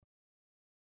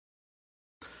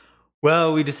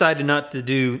Well, we decided not to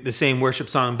do the same worship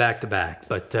song back to back,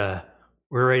 but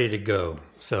we're ready to go.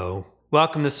 So,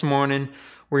 welcome this morning.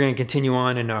 We're going to continue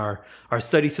on in our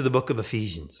study through the book of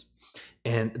Ephesians.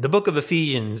 And the book of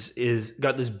Ephesians is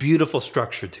got this beautiful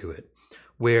structure to it,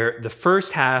 where the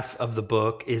first half of the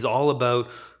book is all about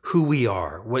who we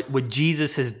are, what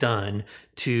Jesus has done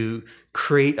to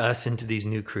create us into these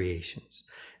new creations.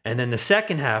 And then the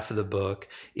second half of the book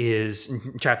is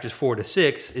chapters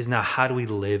 4-6 is now how do we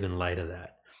live in light of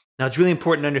that? Now, it's really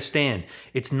important to understand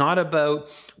it's not about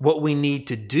what we need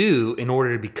to do in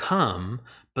order to become,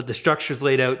 but the structure is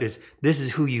laid out as this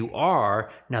is who you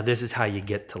are. Now, this is how you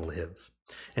get to live.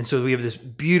 And so we have this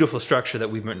beautiful structure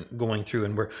that we've been going through,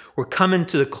 and we're coming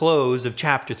to the close of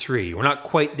chapter 3. We're not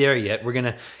quite there yet. We're going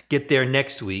to get there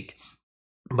next week,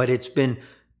 but it's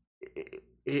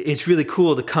really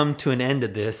cool to come to an end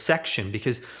of this section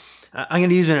because I'm going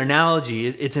to use an analogy.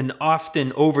 It's an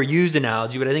often overused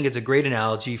analogy, but I think it's a great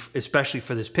analogy, especially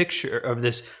for this picture of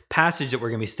this passage that we're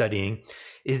going to be studying,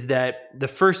 is that the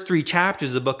first 3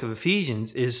 chapters of the book of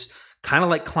Ephesians is kind of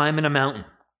like climbing a mountain.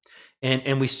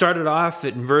 And we started off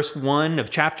in verse 1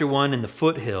 of chapter 1 in the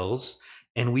foothills,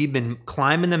 and we've been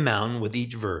climbing the mountain with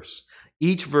each verse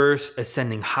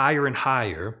ascending higher and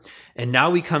higher. And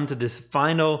now we come to this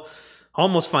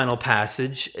almost final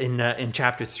passage in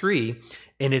chapter 3,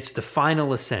 and it's the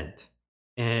final ascent.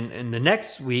 And the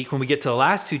next week, when we get to the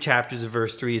last 2 chapters of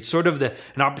verse 3, it's sort of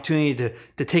an opportunity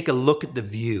to take a look at the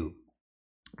view.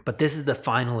 But this is the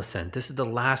final ascent. This is the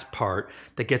last part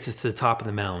that gets us to the top of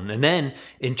the mountain. And then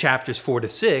in chapters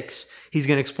 4-6, he's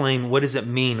going to explain what does it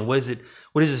mean? What does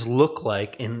this look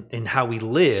like in how we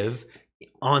live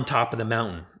on top of the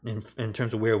mountain in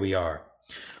terms of where we are?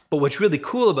 But what's really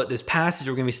cool about this passage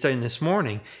we're going to be studying this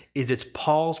morning is it's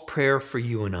Paul's prayer for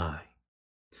you and I.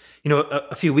 You know,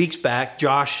 a few weeks back,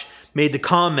 Josh made the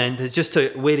comment, it's just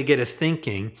a way to get us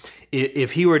thinking,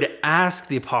 if he were to ask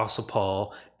the Apostle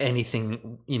Paul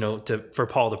anything, for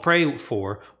Paul to pray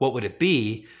for, what would it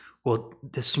be? Well,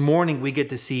 this morning we get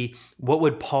to see what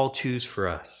would Paul choose for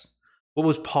us? What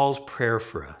was Paul's prayer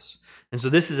for us? And so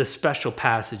this is a special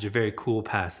passage, a very cool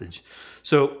passage.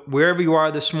 So wherever you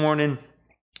are this morning,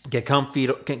 get comfy,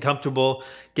 get comfortable,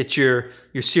 get your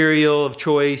cereal of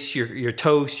choice, your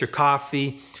toast, your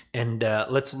coffee, and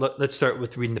let's start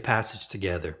with reading the passage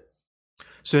together.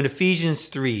 So in Ephesians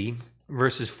 3,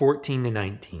 verses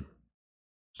 14-19,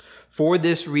 for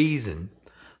this reason,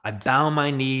 I bow my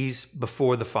knees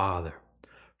before the Father,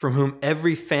 from whom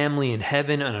every family in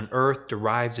heaven and on earth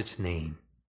derives its name,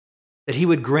 that he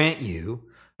would grant you,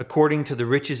 according to the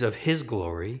riches of his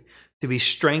glory, to be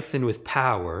strengthened with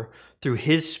power through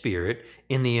his Spirit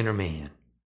in the inner man,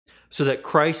 so that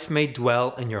Christ may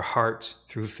dwell in your hearts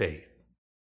through faith,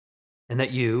 and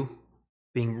that you,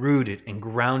 being rooted and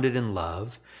grounded in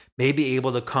love, may be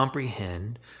able to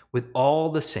comprehend with all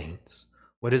the saints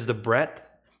what is the breadth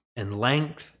and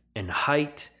length and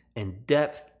height and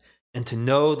depth, and to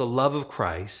know the love of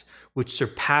Christ, which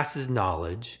surpasses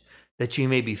knowledge, that you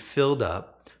may be filled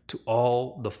up to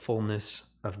all the fullness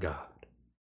of God.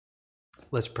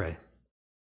 Let's pray.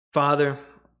 Father,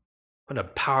 what a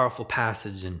powerful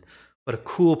passage and what a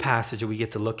cool passage that we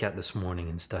get to look at this morning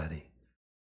and study.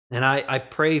 And I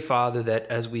pray, Father, that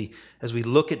as we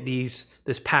look at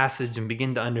this passage and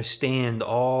begin to understand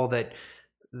all that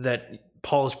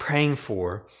Paul is praying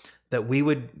for, that we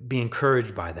would be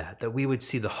encouraged by that we would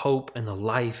see the hope and the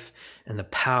life and the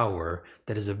power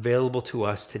that is available to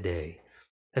us today,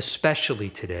 especially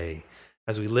today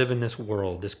as we live in this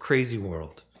world, this crazy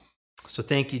world. So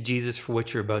thank you, Jesus, for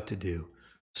what you're about to do.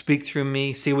 Speak through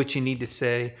me, say what you need to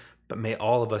say, but may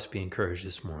all of us be encouraged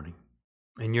this morning.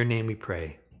 In your name we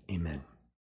pray. Amen.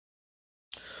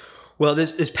 Well,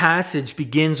 this passage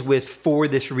begins with for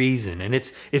this reason, and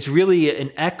it's really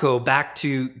an echo back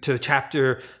to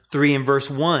chapter 3 and verse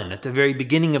 1 at the very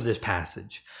beginning of this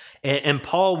passage. And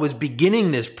Paul was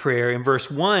beginning this prayer in verse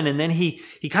 1, and then he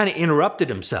kind of interrupted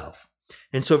himself.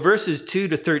 And so verses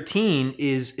 2-13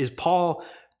 is Paul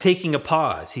taking a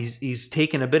pause. He's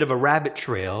taken a bit of a rabbit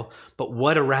trail, but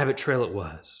what a rabbit trail it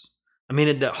was. I mean,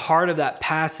 at the heart of that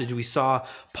passage, we saw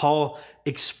Paul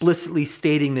explicitly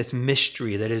stating this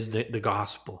mystery that is the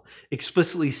gospel,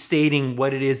 explicitly stating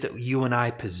what it is that you and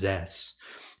I possess.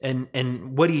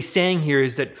 And what he's saying here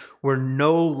is that we're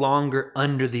no longer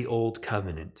under the old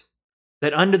covenant.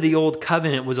 That under the old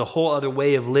covenant was a whole other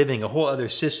way of living, a whole other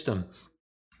system.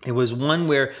 It was one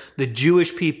where the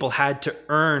Jewish people had to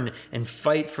earn and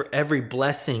fight for every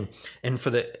blessing and for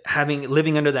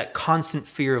living under that constant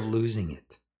fear of losing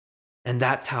it. And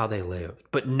that's how they lived.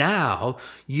 But now,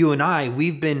 you and I,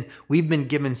 we've been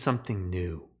given something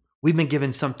new. We've been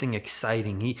given something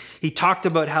exciting. He talked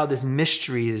about how this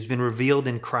mystery has been revealed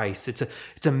in Christ.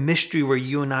 It's a mystery where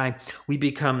you and I, we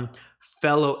become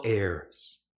fellow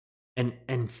heirs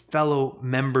and fellow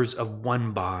members of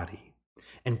one body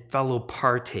and fellow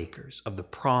partakers of the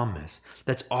promise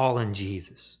that's all in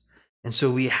Jesus. And so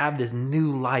we have this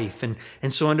new life.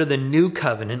 And so under the new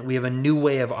covenant, we have a new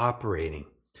way of operating.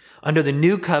 Under the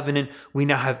new covenant, we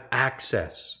now have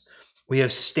access. We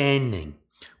have standing.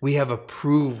 We have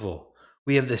approval.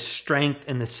 We have the strength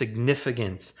and the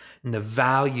significance and the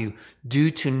value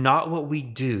due to not what we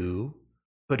do,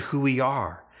 but who we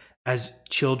are as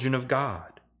children of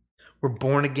God. We're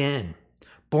born again,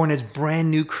 born as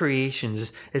brand new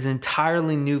creations, as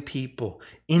entirely new people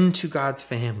into God's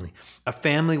family, a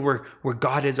family where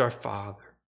God is our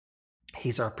Father.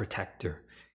 He's our protector.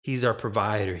 He's our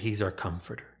provider. He's our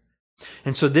comforter.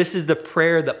 And so this is the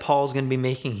prayer that Paul's going to be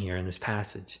making here in this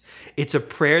passage. It's a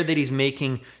prayer that he's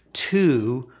making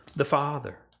to the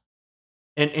Father.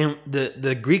 And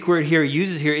the Greek word here he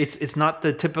uses here, it's not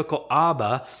the typical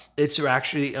Abba. It's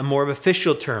actually a more of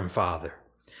official term, Father.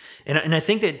 And I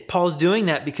think that Paul's doing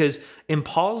that because in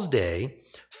Paul's day,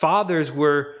 fathers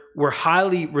were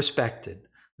highly respected.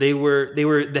 They were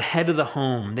the head of the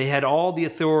home. They had all the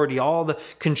authority, all the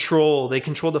control. They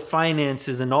controlled the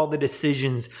finances and all the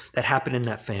decisions that happened in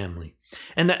that family.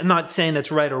 And I'm not saying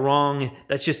that's right or wrong.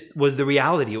 That just was the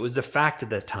reality. It was the fact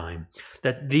at that time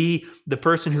that the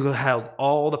person who held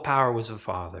all the power was the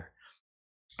father.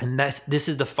 And this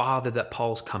is the father that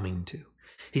Paul's coming to.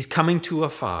 He's coming to a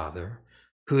father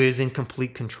who is in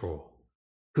complete control,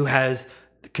 who has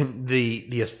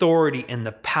the authority and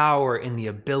the power and the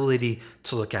ability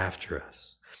to look after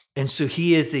us. And so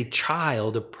he is a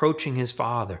child approaching his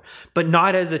father, but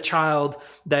not as a child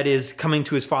that is coming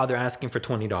to his father asking for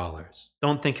 $20.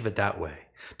 Don't think of it that way.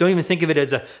 Don't even think of it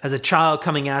as a child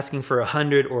coming asking for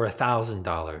 $100 or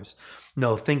 $1,000.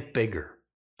 No, think bigger.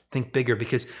 Think bigger,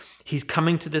 because he's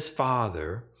coming to this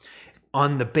father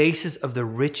on the basis of the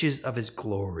riches of his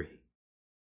glory.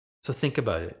 So think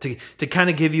about it. To kind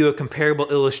of give you a comparable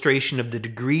illustration of the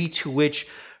degree to which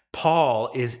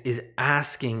Paul is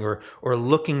asking or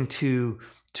looking to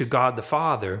God the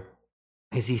Father,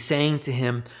 is he saying to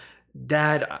him,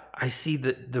 Dad, I see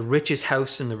the richest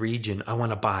house in the region. I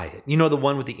want to buy it. You know, the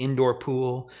one with the indoor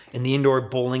pool and the indoor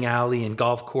bowling alley and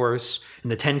golf course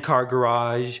and the 10-car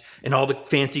garage and all the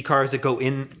fancy cars that go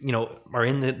in, are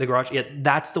in the garage. Yeah,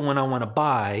 that's the one I want to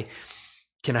buy.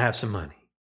 Can I have some money?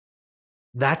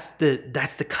 That's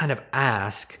the kind of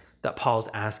ask that Paul's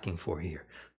asking for here.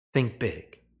 Think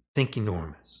big, think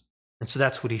enormous. And so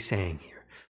that's what he's saying here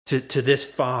to this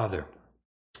father.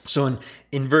 So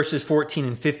in verses 14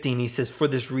 and 15, he says, for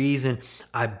this reason,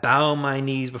 I bow my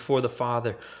knees before the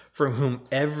Father, from whom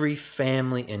every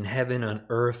family in heaven and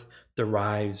earth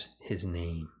derives his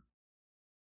name.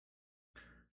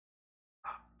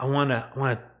 I want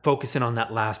to focus in on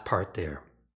that last part there.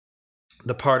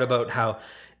 The part about how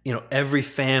every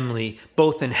family,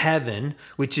 both in heaven,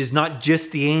 which is not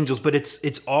just the angels, but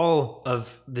it's all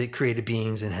of the created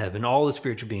beings in heaven, all the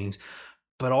spiritual beings,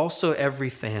 but also every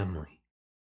family.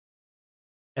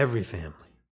 Every family.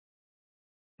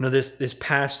 This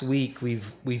past week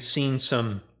we've seen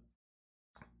some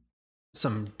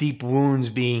deep wounds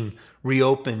being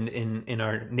reopened in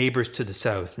our neighbors to the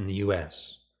south in the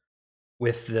U.S.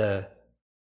 with the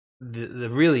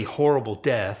really horrible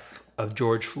death of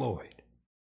George Floyd,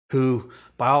 who,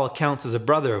 by all accounts, is a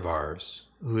brother of ours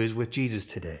who is with Jesus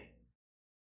today.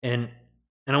 And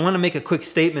I want to make a quick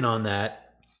statement on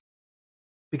that,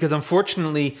 because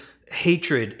unfortunately,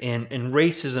 hatred and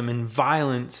racism and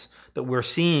violence that we're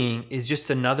seeing is just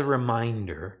another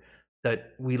reminder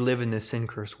that we live in this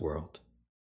sin-cursed world.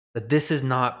 That this is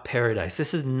not paradise.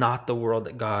 This is not the world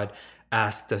that God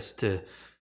asked us to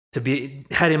be,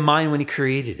 had in mind when he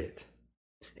created it.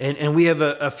 And we have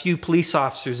a few police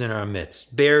officers in our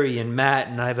midst, Barry and Matt,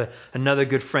 and I have another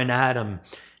good friend, Adam,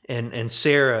 and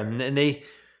Sarah, and they,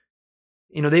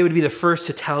 they would be the first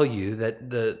to tell you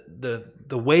that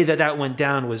the way that went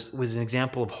down was an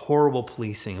example of horrible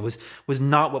policing. It was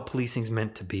not what policing is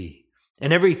meant to be.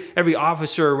 And every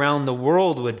officer around the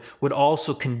world would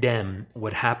also condemn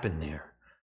what happened there,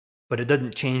 but it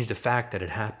doesn't change the fact that it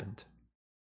happened.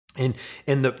 And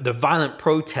the violent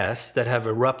protests that have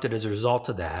erupted as a result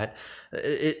of that,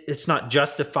 it's not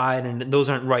justified, and those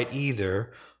aren't right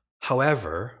either.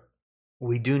 However,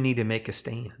 we do need to make a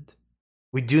stand.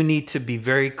 We do need to be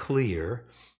very clear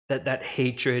that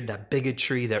hatred, that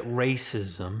bigotry, that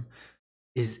racism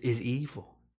is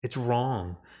evil. It's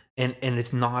wrong, and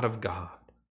it's not of God.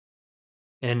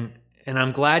 And And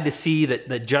I'm glad to see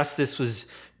that justice was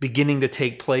beginning to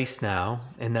take place now,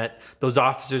 and that those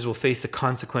officers will face the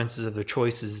consequences of their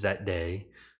choices that day.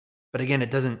 But again,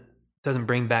 it doesn't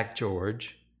bring back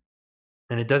George,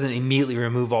 and it doesn't immediately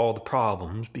remove all the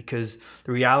problems, because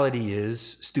the reality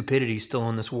is stupidity is still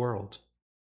in this world.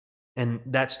 And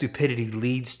that stupidity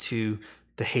leads to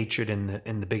the hatred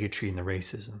and the bigotry and the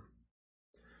racism.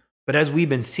 But as we've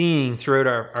been seeing throughout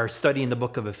our study in the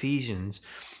book of Ephesians,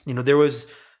 there was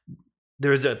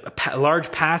a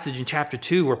large passage in chapter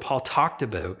 2 where Paul talked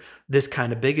about this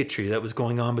kind of bigotry that was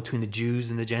going on between the Jews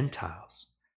and the Gentiles.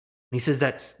 And he says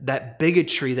that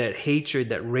bigotry, that hatred,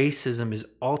 that racism is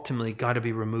ultimately got to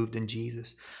be removed in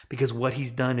Jesus, because what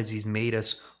he's done is he's made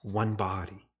us one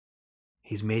body.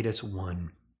 He's made us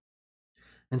one.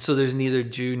 And so there's neither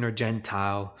Jew nor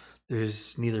Gentile.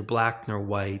 There's neither black nor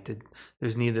white.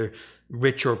 There's neither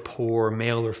rich or poor,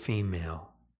 male or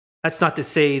female. That's not to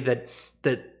say that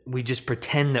we just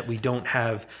pretend that we don't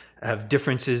have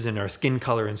differences in our skin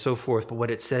color and so forth, but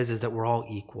what it says is that we're all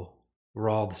equal. We're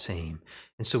all the same.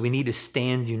 And so we need to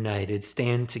stand united,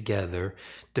 stand together,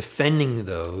 defending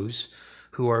those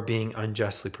who are being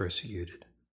unjustly persecuted.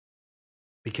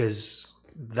 Because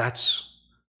that's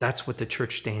what the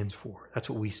church stands for. That's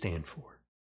what we stand for.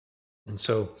 And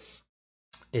so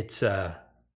it's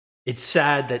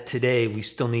sad that today we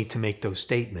still need to make those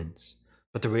statements.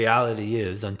 But the reality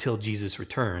is, until Jesus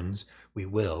returns, we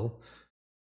will,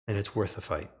 and it's worth a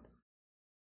fight.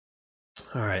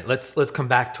 All right, let's come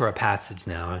back to our passage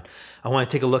now. I want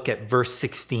to take a look at verse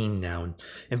 16 now.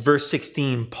 In verse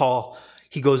 16, Paul,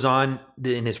 he goes on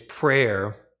in his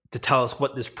prayer to tell us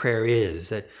what this prayer is.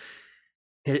 That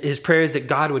his prayer is that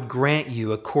God would grant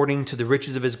you, according to the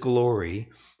riches of his glory,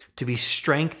 to be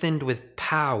strengthened with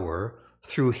power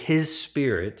through his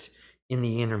Spirit in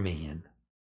the inner man.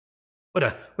 What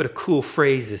a cool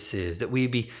phrase this is, that we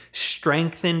be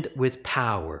strengthened with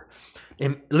power.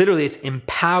 And literally, it's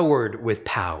empowered with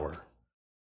power.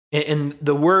 And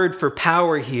the word for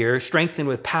power here, strengthened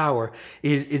with power,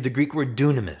 is the Greek word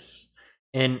dunamis.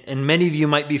 And many of you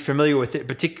might be familiar with it,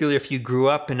 particularly if you grew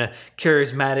up in a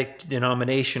charismatic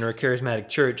denomination or a charismatic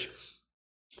church.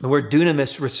 The word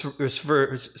dunamis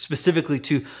refers specifically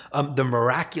to the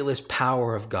miraculous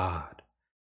power of God,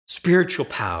 spiritual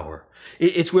power.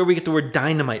 It's where we get the word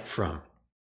dynamite from,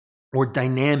 or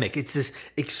dynamic. It's this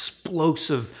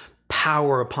explosive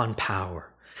power upon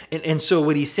power. And so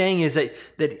what he's saying is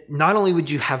that not only would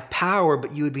you have power,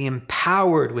 but you would be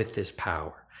empowered with this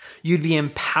power. You'd be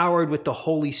empowered with the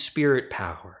Holy Spirit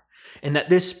power. And that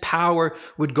this power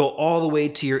would go all the way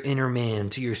to your inner man,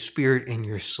 to your spirit and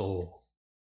your soul.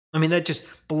 I mean, that just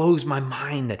blows my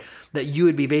mind that you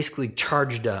would be basically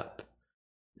charged up.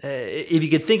 If you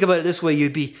could think about it this way,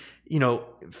 you'd be,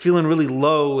 feeling really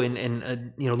low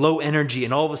and low energy,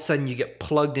 and all of a sudden you get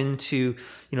plugged into,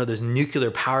 this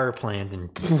nuclear power plant,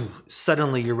 and poof,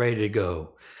 suddenly you're ready to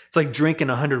go. It's like drinking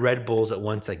 100 Red Bulls at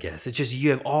once, I guess. It's just, you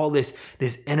have all this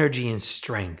energy and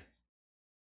strength.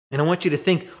 And I want you to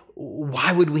think,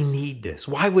 why would we need this?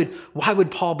 Why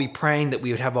would Paul be praying that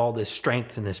we would have all this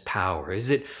strength and this power?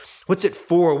 What's it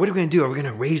for? What are we going to do? Are we going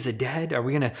to raise the dead? Are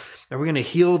we going to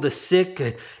heal the sick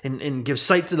and give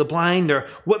sight to the blind? Or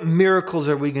what miracles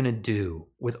are we going to do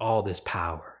with all this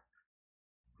power?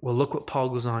 Well, look what Paul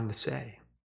goes on to say.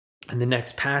 In the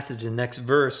next passage, the next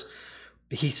verse,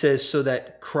 he says, so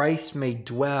that Christ may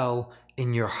dwell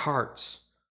in your hearts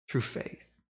through faith.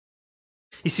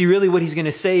 You see, really what he's going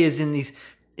to say is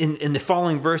in the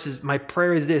following verses, my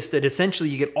prayer is this, that essentially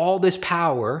you get all this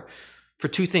power for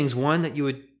two things. One, that you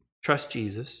would trust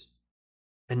Jesus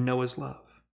and know his love.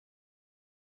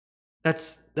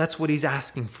 That's what he's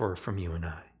asking for from you and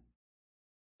I.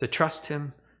 To trust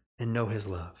him and know his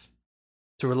love.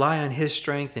 To rely on his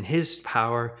strength and his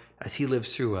power as he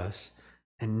lives through us,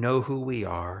 and know who we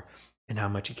are and how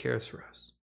much he cares for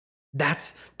us.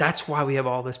 That's why we have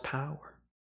all this power.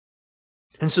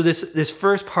 And so this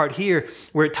first part here,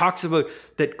 where it talks about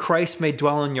that Christ may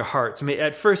dwell in your hearts.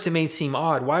 At first it may seem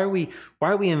odd. Why are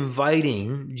we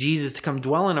inviting Jesus to come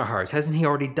dwell in our hearts? Hasn't he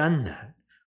already done that?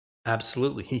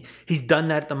 Absolutely. He's done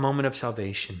that at the moment of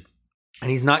salvation.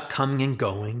 And he's not coming and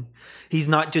going. He's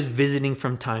not just visiting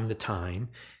from time to time.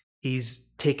 He's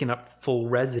taken up full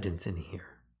residence in here.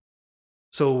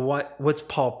 So what's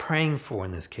Paul praying for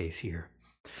in this case here?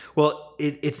 Well,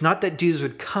 it's not that Jesus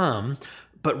would come,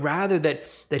 but rather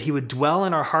that he would dwell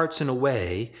in our hearts in a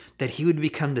way that he would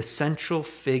become the central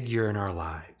figure in our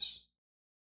lives.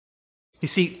 You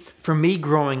see, for me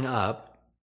growing up,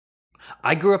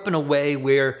 I grew up in a way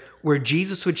where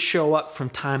Jesus would show up from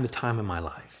time to time in my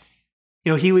life.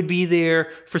 He would be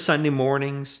there for Sunday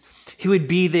mornings. He would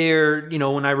be there,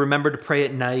 when I remember to pray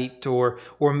at night or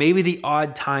maybe the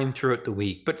odd time throughout the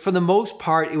week. But for the most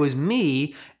part, it was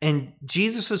me, and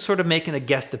Jesus was sort of making a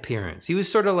guest appearance. He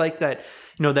was sort of like that,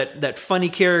 that funny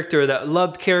character, that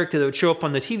loved character that would show up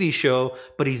on the TV show,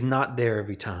 but he's not there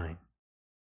every time.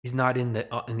 He's not in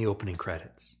the opening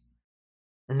credits.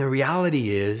 And the reality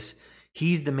is,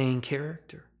 he's the main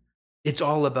character. It's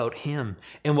all about him.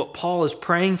 And what Paul is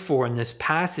praying for in this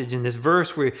passage, in this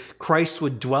verse where Christ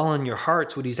would dwell in your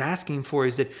hearts, what he's asking for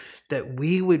is that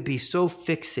we would be so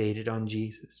fixated on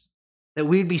Jesus, that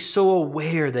we'd be so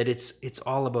aware that it's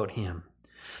all about him,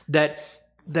 that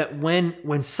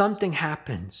when something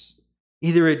happens,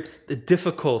 either the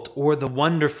difficult or the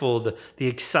wonderful, the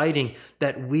exciting,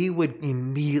 that we would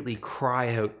immediately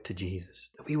cry out to Jesus,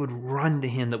 that we would run to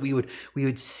him, that we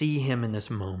would see him in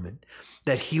this moment,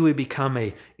 that he would become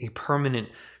a permanent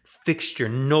fixture,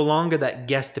 no longer that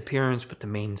guest appearance, but the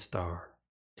main star.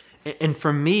 And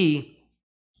for me,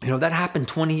 that happened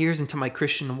 20 years into my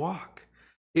Christian walk.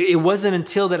 It wasn't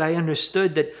until that I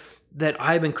understood that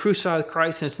I've been crucified with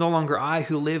Christ, and it's no longer I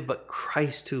who live, but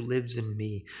Christ who lives in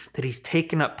me, that he's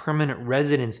taken up permanent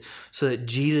residence so that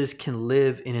Jesus can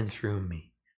live in and through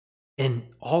me. And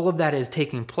all of that is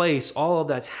taking place, all of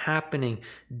that's happening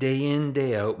day in,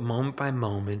 day out, moment by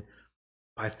moment,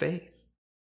 by faith,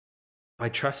 by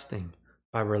trusting,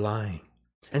 by relying.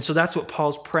 And so that's what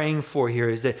Paul's praying for here,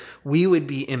 is that we would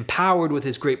be empowered with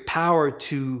his great power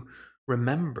to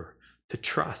remember, to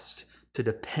trust, to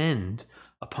depend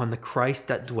upon the Christ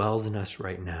that dwells in us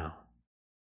right now.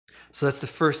 So that's the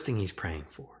first thing he's praying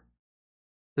for.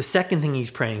 The second thing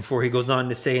he's praying for, he goes on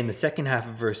to say in the second half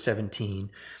of verse 17,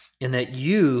 in that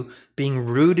you being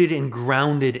rooted and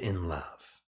grounded in love.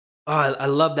 Oh, I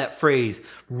love that phrase,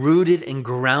 rooted and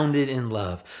grounded in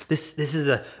love. This is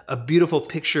a beautiful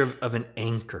picture of an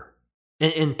anchor.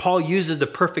 And Paul uses the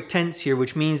perfect tense here,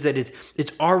 which means that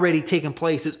it's already taken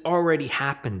place. It's already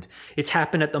happened. It's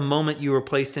happened at the moment you were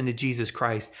placed into Jesus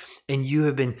Christ, and you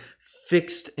have been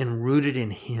fixed and rooted in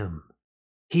him.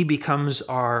 He becomes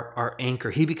our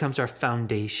anchor. He becomes our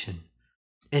foundation.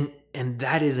 And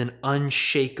that is an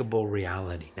unshakable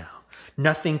reality now.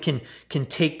 Nothing can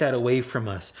take that away from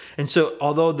us. And so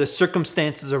although the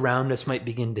circumstances around us might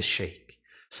begin to shake,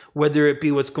 whether it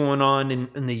be what's going on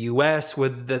in the U.S.,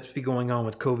 whether that's be going on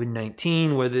with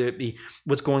COVID-19, whether it be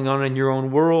what's going on in your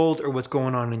own world or what's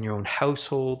going on in your own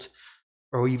household,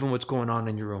 or even what's going on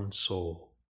in your own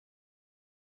soul,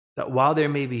 that while there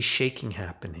may be shaking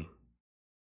happening,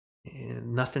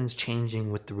 nothing's changing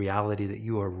with the reality that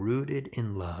you are rooted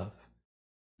in love,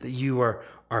 that you are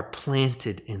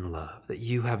planted in love, that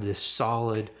you have this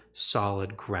solid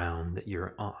ground that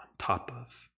you're on top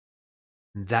of.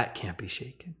 That can't be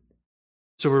shaken.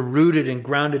 So we're rooted and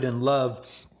grounded in love.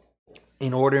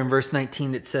 In order, in verse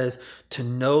 19, it says, to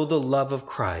know the love of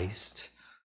Christ,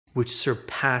 which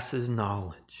surpasses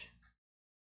knowledge.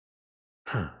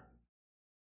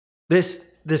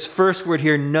 This first word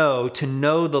here, know, to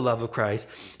know the love of Christ,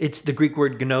 it's the Greek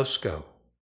word gnosko.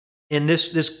 And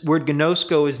this word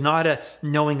gnosko is not a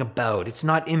knowing about. It's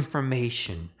not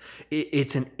information.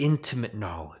 It's an intimate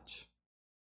knowledge.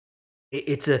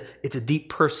 It's a deep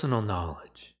personal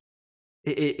knowledge.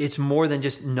 It's more than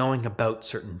just knowing about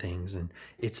certain things, and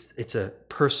it's a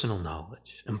personal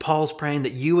knowledge. And Paul's praying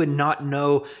that you would not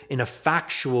know in a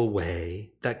factual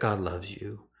way that God loves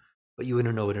you, but you would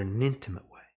know it in an intimate way.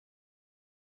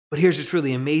 But here's what's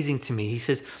really amazing to me. He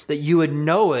says that you would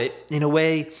know it in a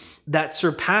way that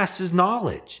surpasses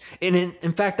knowledge. And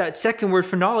in fact, that second word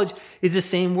for knowledge is the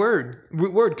same word,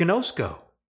 gnosko.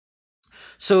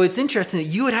 So it's interesting that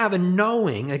you would have a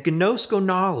knowing, a gnosko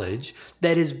knowledge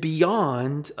that is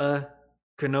beyond a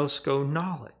gnosko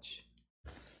knowledge.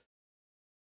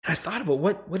 And I thought about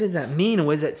what does that mean and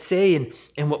what does that say?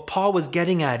 And what Paul was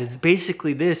getting at is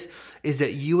basically this, is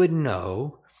that you would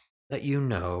know that you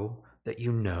know that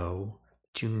you know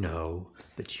that you know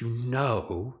that you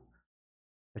know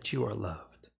that you are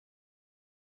loved.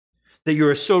 That you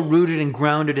are so rooted and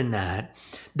grounded in that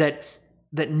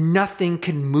nothing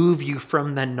can move you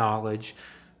from that knowledge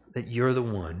that you're the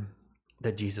one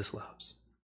that Jesus loves.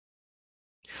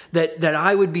 That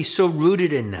I would be so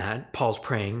rooted in that, Paul's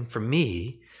praying for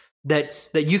me, that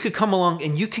you could come along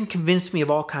and you can convince me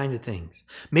of all kinds of things.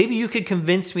 Maybe you could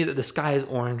convince me that the sky is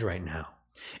orange right now,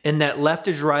 and that left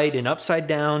is right and upside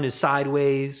down is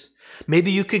sideways.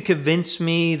 Maybe you could convince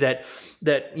me that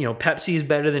Pepsi is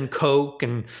better than Coke,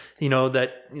 and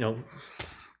that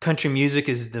country music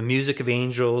is the music of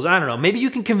angels. I don't know. Maybe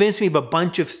you can convince me of a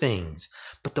bunch of things,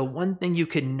 but the one thing you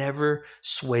could never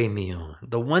sway me on,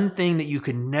 the one thing that you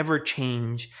could never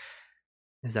change,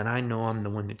 is that I know I'm the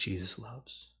one that Jesus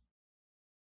loves.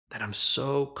 that I'm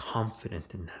so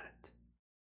confident in that.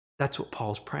 That's what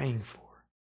Paul's praying for.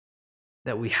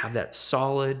 That we have that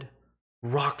solid,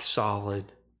 rock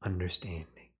solid understanding.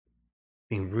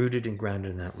 Being rooted and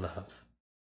grounded in that love.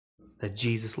 That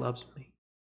Jesus loves me.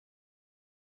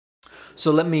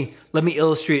 So let me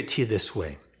illustrate it to you this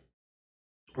way.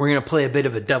 We're going to play a bit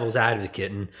of a devil's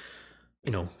advocate, and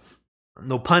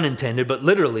no pun intended, but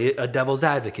literally a devil's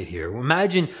advocate here.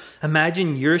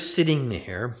 Imagine you're sitting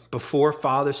there before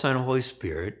Father, Son, and Holy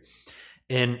Spirit,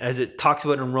 and as it talks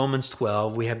about in Romans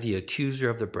 12, we have the accuser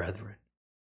of the brethren.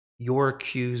 Your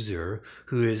accuser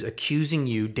who is accusing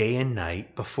you day and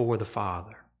night before the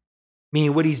Father.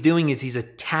 Meaning what he's doing is he's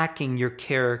attacking your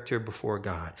character before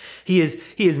God. He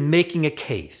is making a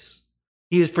case.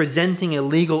 He is presenting a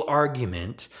legal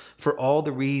argument for all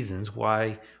the reasons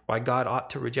why God ought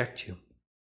to reject you.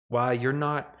 Why you're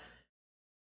not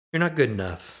good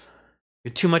enough.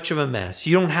 You're too much of a mess.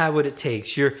 You don't have what it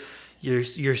takes.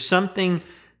 You're something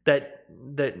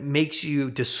that makes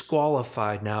you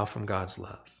disqualified now from God's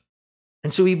love.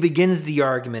 And so he begins the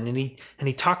argument, and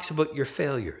he talks about your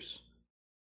failures.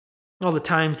 All the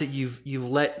times that you've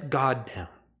let God down.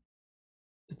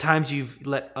 The times you've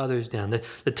let others down.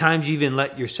 The times you even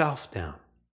let yourself down.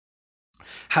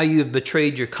 How you have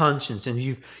betrayed your conscience and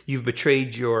you've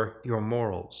betrayed your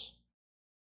morals.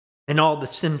 And all the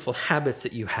sinful habits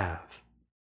that you have.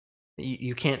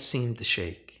 You can't seem to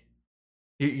shake.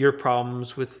 Your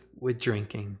problems with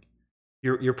drinking.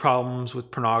 Your problems with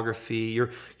pornography,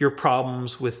 your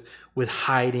problems with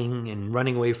hiding and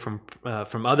running away from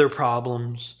other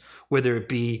problems, whether it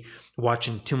be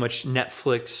watching too much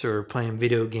Netflix or playing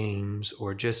video games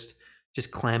or just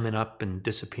clamming up and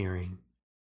disappearing.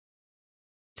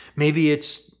 Maybe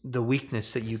it's the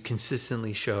weakness that you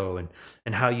consistently show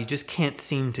and how you just can't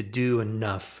seem to do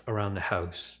enough around the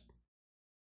house.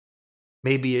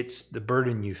 Maybe it's the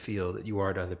burden you feel that you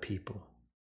are to other people.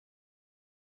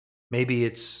 Maybe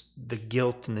it's the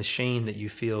guilt and the shame that you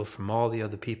feel from all the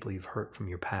other people you've hurt from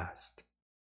your past,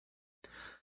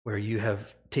 where you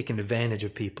have taken advantage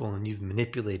of people and you've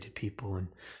manipulated people and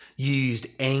you used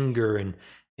anger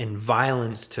and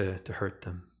violence to hurt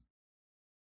them.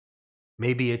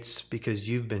 Maybe it's because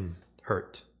you've been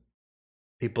hurt.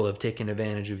 People have taken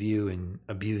advantage of you and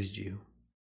abused you,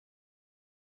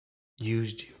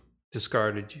 used you,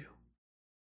 discarded you.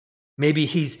 Maybe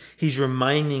he's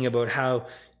reminding about how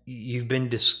you've been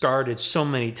discarded so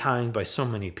many times by so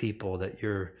many people that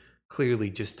you're clearly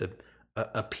just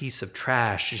a piece of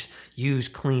trash, just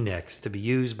used Kleenex to be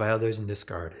used by others and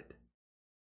discarded.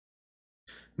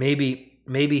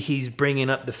 Maybe he's bringing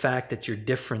up the fact that you're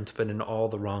different, but in all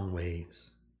the wrong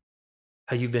ways.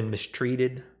 How you've been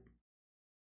mistreated,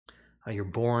 how you're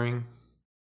boring.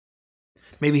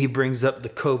 Maybe he brings up the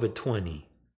COVID-20.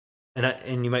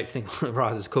 And you might think, well,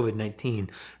 Ross, it's COVID-19.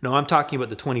 No, I'm talking about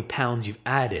the 20 pounds you've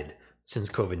added since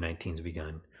COVID-19's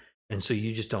begun. And so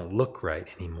you just don't look right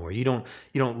anymore. You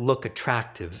don't look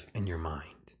attractive in your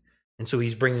mind. And so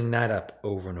he's bringing that up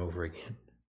over and over again.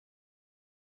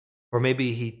 Or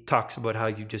maybe he talks about how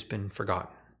you've just been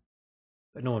forgotten.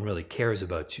 That no one really cares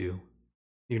about you.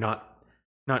 You're not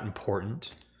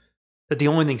important. That the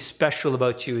only thing special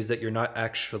about you is that you're not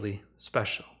actually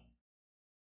special.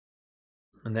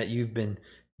 And that you've been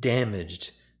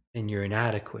damaged and you're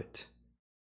inadequate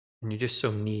and you're just so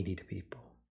needy to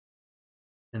people.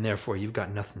 And therefore, you've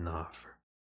got nothing to offer.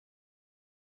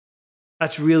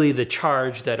 That's really the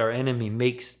charge that our enemy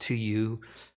makes to you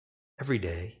every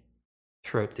day,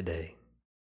 throughout the day.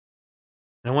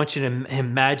 And I want you to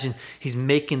imagine he's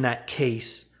making that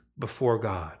case before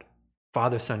God,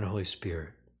 Father, Son, and Holy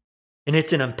Spirit. And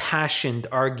it's an impassioned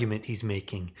argument he's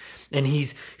making. And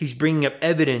he's bringing up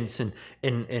evidence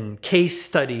and case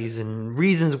studies and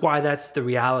reasons why that's the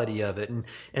reality of it.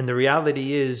 And the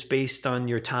reality is, based on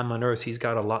your time on earth, he's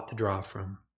got a lot to draw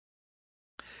from.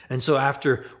 And so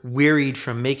after wearied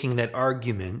from making that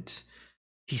argument,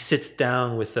 he sits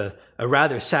down with a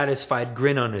rather satisfied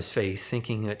grin on his face,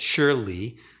 thinking that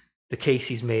surely the case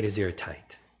he's made is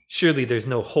airtight. Surely there's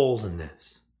no holes in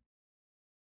this.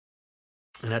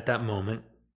 And at that moment,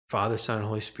 Father, Son, and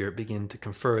Holy Spirit begin to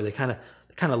confer. They kind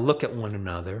of look at one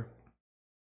another,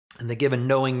 and they give a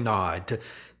knowing nod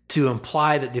to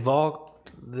imply that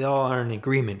they all are in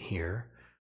agreement here.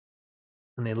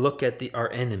 And they look at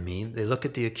our enemy, they look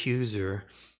at the accuser,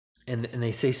 and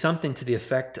they say something to the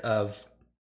effect of,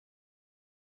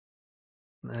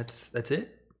 "That's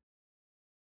it.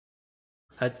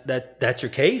 That's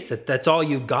your case. That's all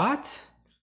you got."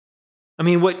 I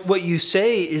mean, what you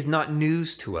say is not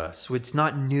news to us. It's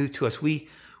not new to us. We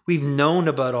We've known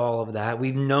about all of that.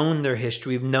 We've known their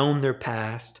history. We've known their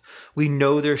past. We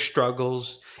know their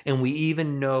struggles, and we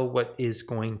even know what is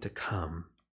going to come.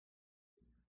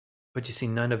 But you see,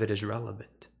 none of it is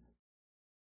relevant.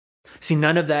 See,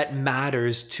 none of that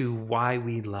matters to why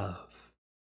we love,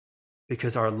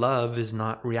 because our love is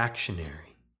not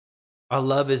reactionary. Our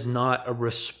love is not a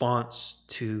response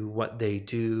to what they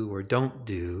do or don't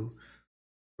do.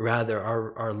 Rather,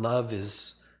 our love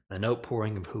is an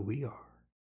outpouring of who we are.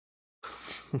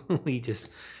 we just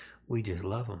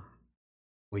love them.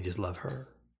 We just love her.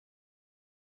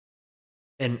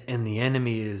 And the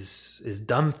enemy is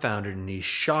dumbfounded and he's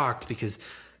shocked because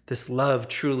this love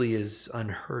truly is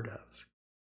unheard of.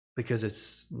 Because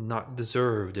it's not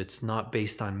deserved. It's not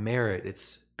based on merit.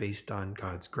 It's based on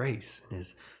God's grace and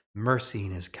his mercy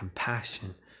and his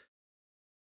compassion.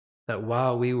 That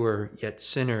while we were yet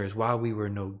sinners, while we were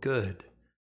no good,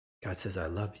 God says, I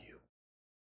love you.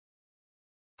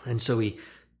 And so he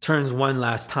turns one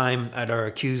last time at our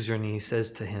accuser and he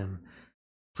says to him,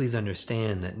 please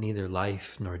understand that neither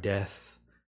life nor death,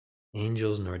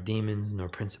 angels nor demons nor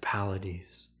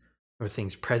principalities, nor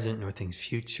things present nor things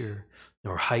future,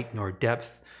 nor height nor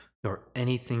depth, nor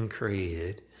anything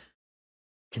created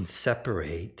can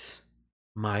separate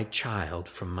my child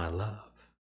from my love.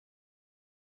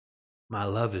 My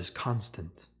love is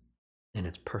constant, and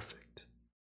it's perfect,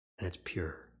 and it's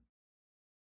pure.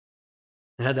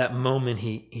 And at that moment,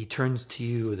 he turns to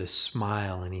you with a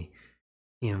smile, and he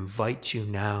invites you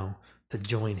now to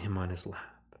join him on his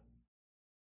lap.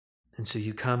 And so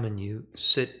you come and you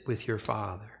sit with your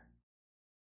Father,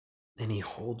 and he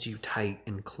holds you tight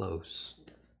and close,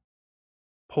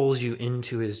 pulls you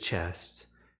into his chest,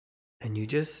 and you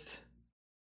just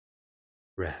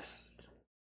rest.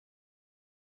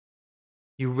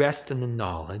 You rest in the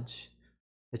knowledge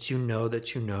that you know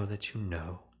that you know that you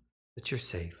know that you're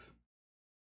safe,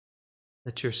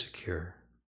 that you're secure,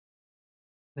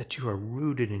 that you are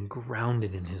rooted and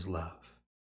grounded in his love.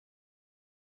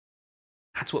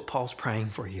 That's what Paul's praying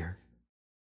for here.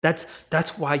 That's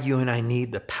why you and I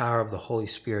need the power of the Holy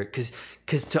Spirit,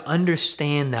 because to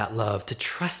understand that love, to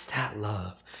trust that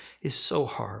love is so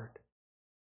hard.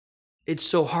 It's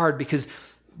so hard because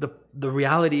the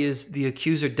reality is the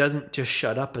accuser doesn't just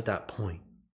shut up at that point.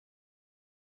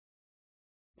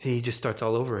 He just starts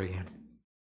all over again.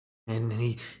 And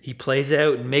he plays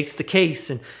out and makes the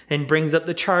case and brings up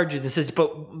the charges and says,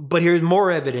 but here's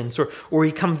more evidence. Or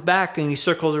he comes back and he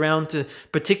circles around to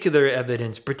particular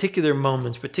evidence, particular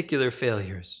moments, particular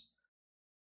failures.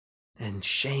 And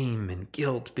shame and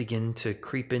guilt begin to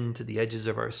creep into the edges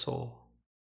of our soul.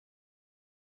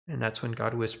 And that's when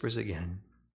God whispers again,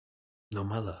 know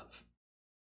my love.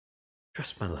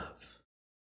 Trust my love.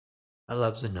 My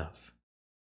love's enough.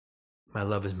 My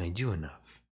love has made you enough.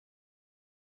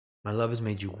 My love has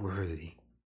made you worthy.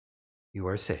 You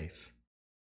are safe.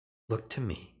 Look to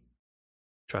me.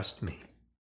 Trust me.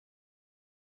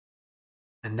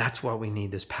 And that's why we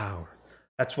need this power.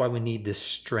 That's why we need this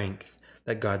strength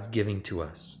that God's giving to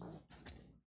us.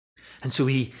 And so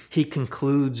he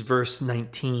concludes verse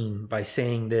 19 by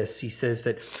saying this. He says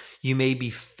that you may be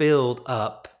filled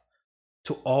up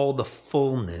to all the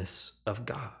fullness of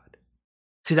God.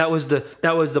 See, that was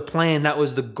the plan, that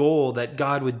was the goal, that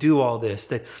God would do all this,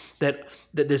 that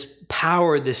this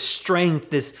power, this strength,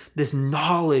 this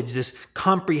knowledge, this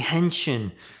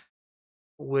comprehension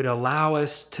would allow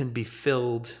us to be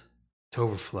filled to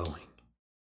overflowing.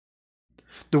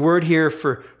 The word here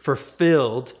for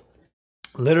filled,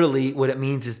 literally what it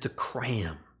means is to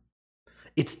cram.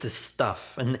 It's to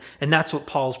stuff. And that's what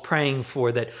Paul's praying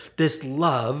for, that this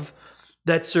love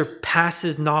that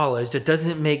surpasses knowledge, that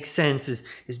doesn't make sense,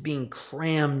 is being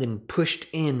crammed and pushed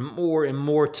in more and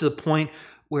more to the point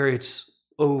where it's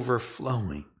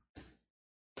overflowing.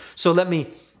 So let me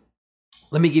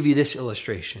give you this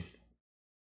illustration.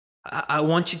 I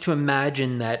want you to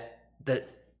imagine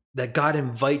that God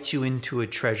invites you into a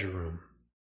treasure room.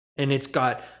 And it's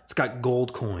got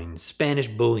gold coins, Spanish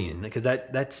bullion, because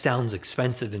that sounds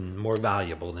expensive and more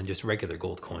valuable than just regular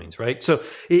gold coins, right? So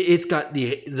it's got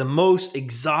the most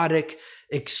exotic,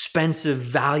 expensive,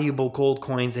 valuable gold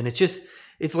coins, and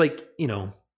it's like,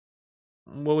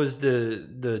 what was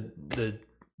the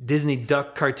Disney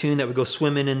duck cartoon that would go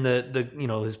swimming in the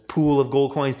this pool of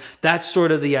gold coins? That's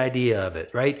sort of the idea of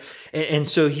it, right? And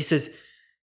so he says,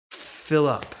 fill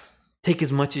up, take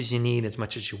as much as you need, as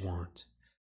much as you want.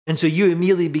 And so you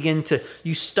immediately begin to,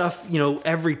 you stuff,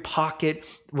 every pocket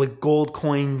with gold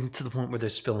coin to the point where they're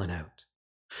spilling out.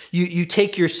 You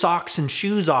take your socks and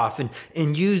shoes off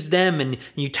and use them, and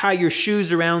you tie your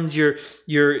shoes around your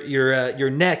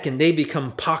neck, and they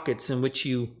become pockets in which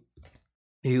you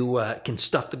You can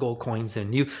stuff the gold coins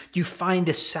in. You find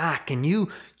a sack and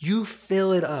you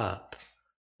fill it up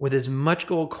with as much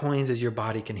gold coins as your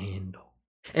body can handle.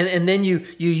 And then you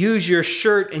use your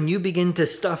shirt and you begin to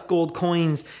stuff gold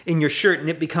coins in your shirt, and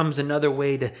it becomes another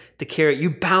way to carry it. You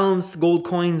balance gold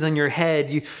coins on your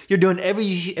head. You're doing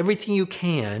everything you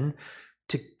can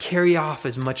to carry off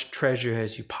as much treasure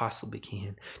as you possibly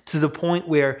can, to the point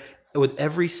where with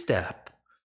every step,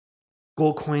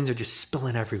 gold coins are just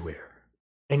spilling everywhere.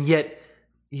 And yet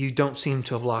you don't seem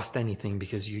to have lost anything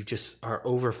because you just are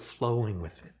overflowing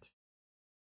with it.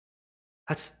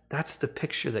 That's the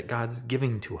picture that God's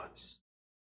giving to us.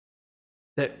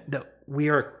 That we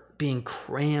are being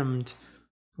crammed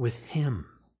with Him.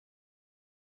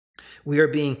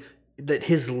 That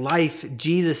His life,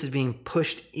 Jesus, is being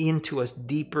pushed into us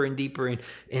deeper and deeper,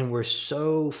 and we're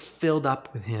so filled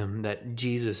up with Him that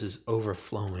Jesus is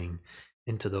overflowing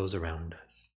into those around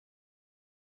us.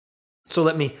 So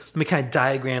let me kind of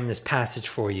diagram this passage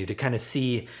for you to kind of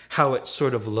see how it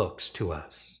sort of looks to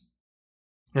us.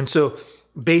 And so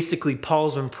basically,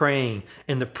 Paul's been praying,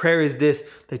 and the prayer is this: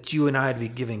 that you and I would be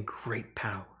given great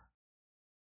power,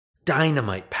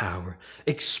 dynamite power,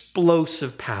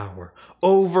 explosive power,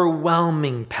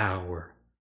 overwhelming power,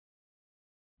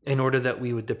 in order that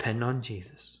we would depend on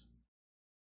Jesus,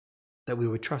 that we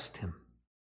would trust Him,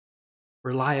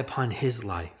 rely upon His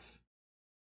life,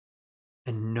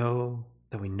 and know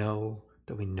that we know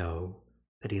that we know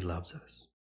that He loves us.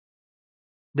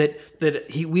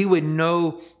 We would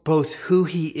know both who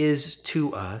He is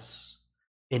to us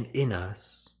and in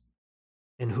us,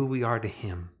 and who we are to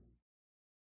Him.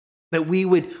 That we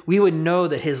would know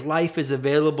that His life is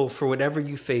available for whatever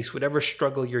you face, whatever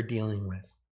struggle you're dealing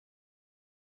with.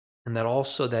 And that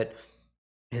also that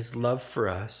His love for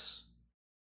us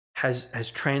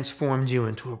has transformed you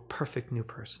into a perfect new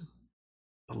person,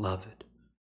 beloved,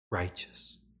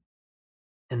 righteous.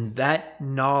 And that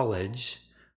knowledge,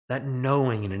 that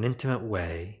knowing in an intimate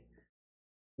way,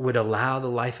 would allow the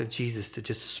life of Jesus to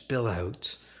just spill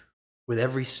out with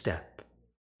every step,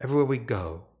 everywhere we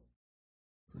go.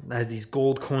 As these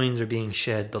gold coins are being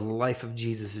shed, the life of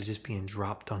Jesus is just being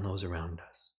dropped on those around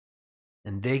us.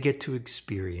 And they get to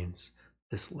experience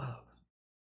this love.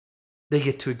 They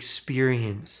get to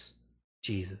experience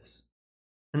Jesus.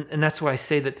 And that's why I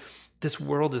say that this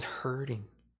world is hurting.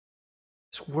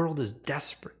 This world is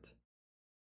desperate.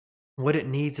 What it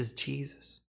needs is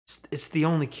Jesus. It's the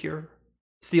only cure.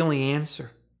 It's the only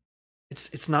answer.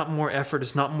 It's not more effort.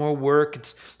 It's not more work.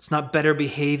 It's not better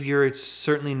behavior. It's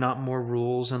certainly not more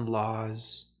rules and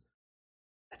laws.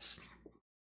 It's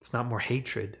not more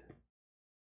hatred.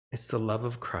 It's the love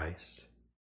of Christ.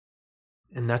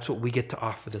 And that's what we get to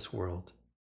offer this world.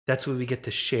 That's what we get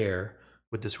to share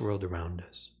with this world around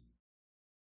us.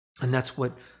 And that's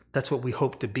what we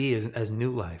hope to be as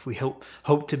New Life. We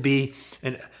hope to be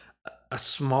a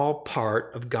small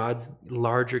part of God's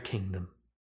larger kingdom,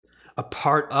 a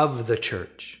part of the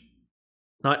church,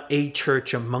 not a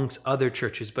church amongst other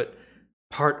churches, but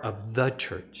part of the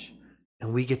church.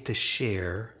 And we get to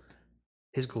share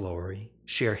His glory,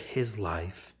 share His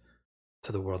life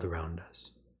to the world around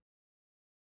us.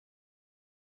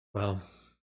 Well,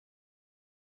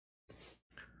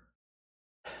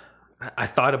 I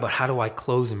thought about how do I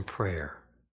close in prayer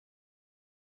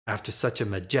after such a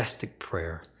majestic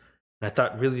prayer. And I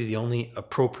thought really the only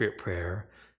appropriate prayer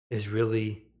is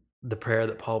really the prayer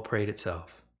that Paul prayed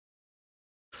itself.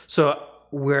 So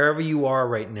wherever you are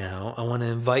right now, I want to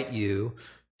invite you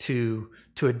to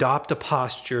adopt a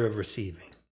posture of receiving.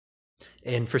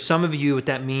 And for some of you, what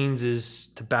that means is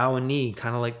to bow a knee,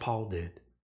 kind of like Paul did.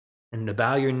 And to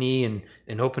bow your knee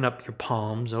and open up your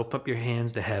palms, open up your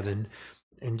hands to heaven,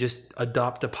 and just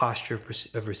adopt a posture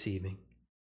of receiving.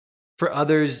 For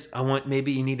others,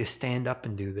 maybe you need to stand up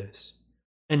and do this.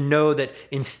 And know that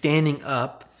in standing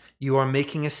up, you are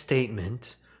making a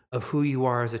statement of who you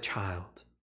are as a child.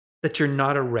 That you're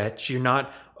not a wretch, you're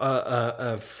not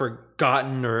a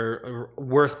forgotten or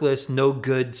worthless, no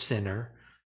good sinner.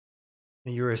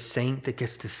 You're a saint that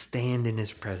gets to stand in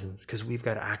His presence because we've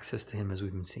got access to Him as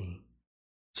we've been seeing.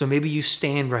 So maybe you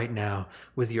stand right now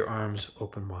with your arms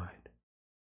open wide.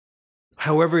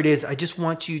 However it is, I just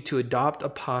want you to adopt a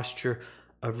posture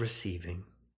of receiving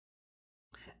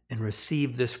and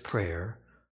receive this prayer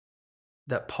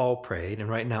that Paul prayed. And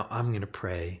right now I'm going to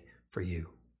pray for you.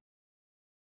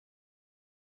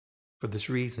 For this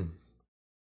reason.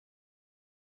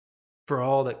 For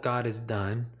all that God has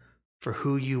done, for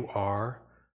who you are,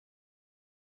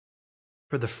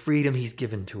 for the freedom He's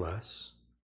given to us,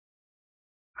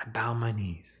 I bow my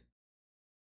knees.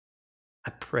 I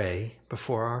pray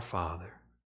before our Father,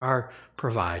 our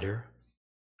provider,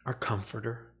 our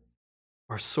comforter,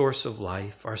 our source of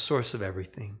life, our source of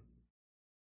everything,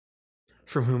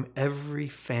 from whom every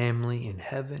family in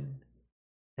heaven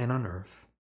and on earth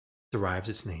derives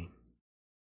its name.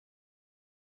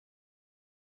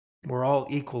 We're all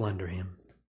equal under him.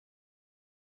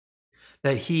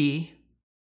 That he,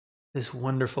 this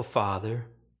wonderful Father,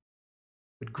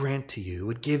 would grant to you,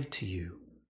 would give to you,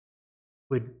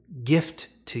 would gift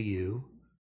to you,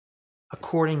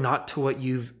 according not to what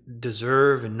you've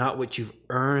deserved and not what you've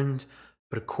earned,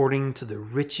 but according to the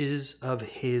riches of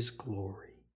his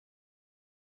glory,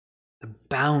 the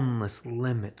boundless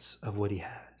limits of what he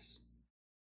has,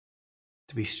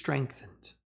 to be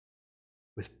strengthened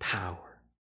with power,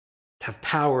 to have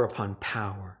power upon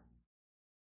power,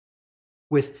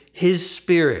 with his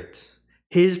Spirit,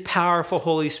 his powerful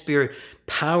Holy Spirit,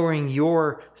 powering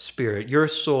your spirit, your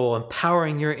soul,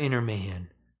 empowering your inner man,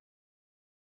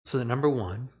 so that number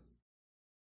one,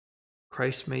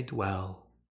 Christ may dwell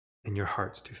in your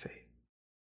hearts through faith.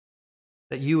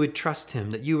 That you would trust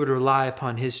him, that you would rely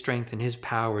upon his strength and his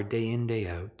power day in, day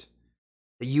out,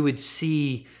 that you would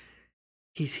see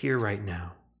he's here right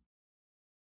now.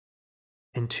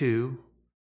 And two,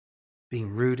 being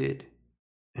rooted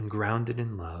and grounded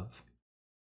in love,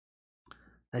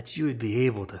 that you would be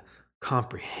able to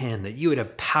comprehend, that you would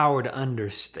have power to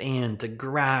understand, to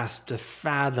grasp, to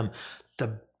fathom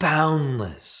the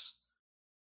boundless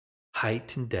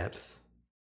height and depth,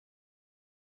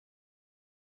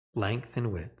 length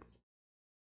and width,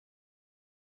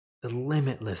 the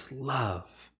limitless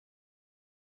love,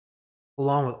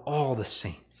 along with all the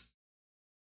saints.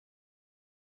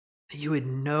 That you would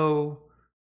know,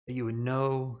 that you would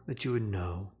know, that you would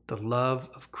know the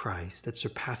love of Christ that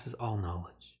surpasses all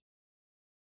knowledge.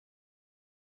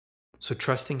 So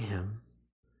trusting him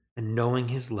and knowing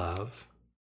his love,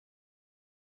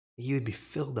 you would be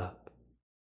filled up,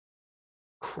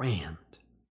 crammed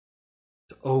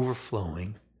to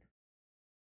overflowing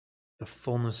the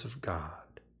fullness of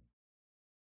God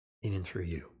in and through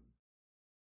you.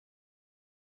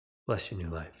 Bless your new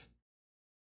life.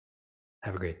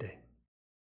 Have a great day.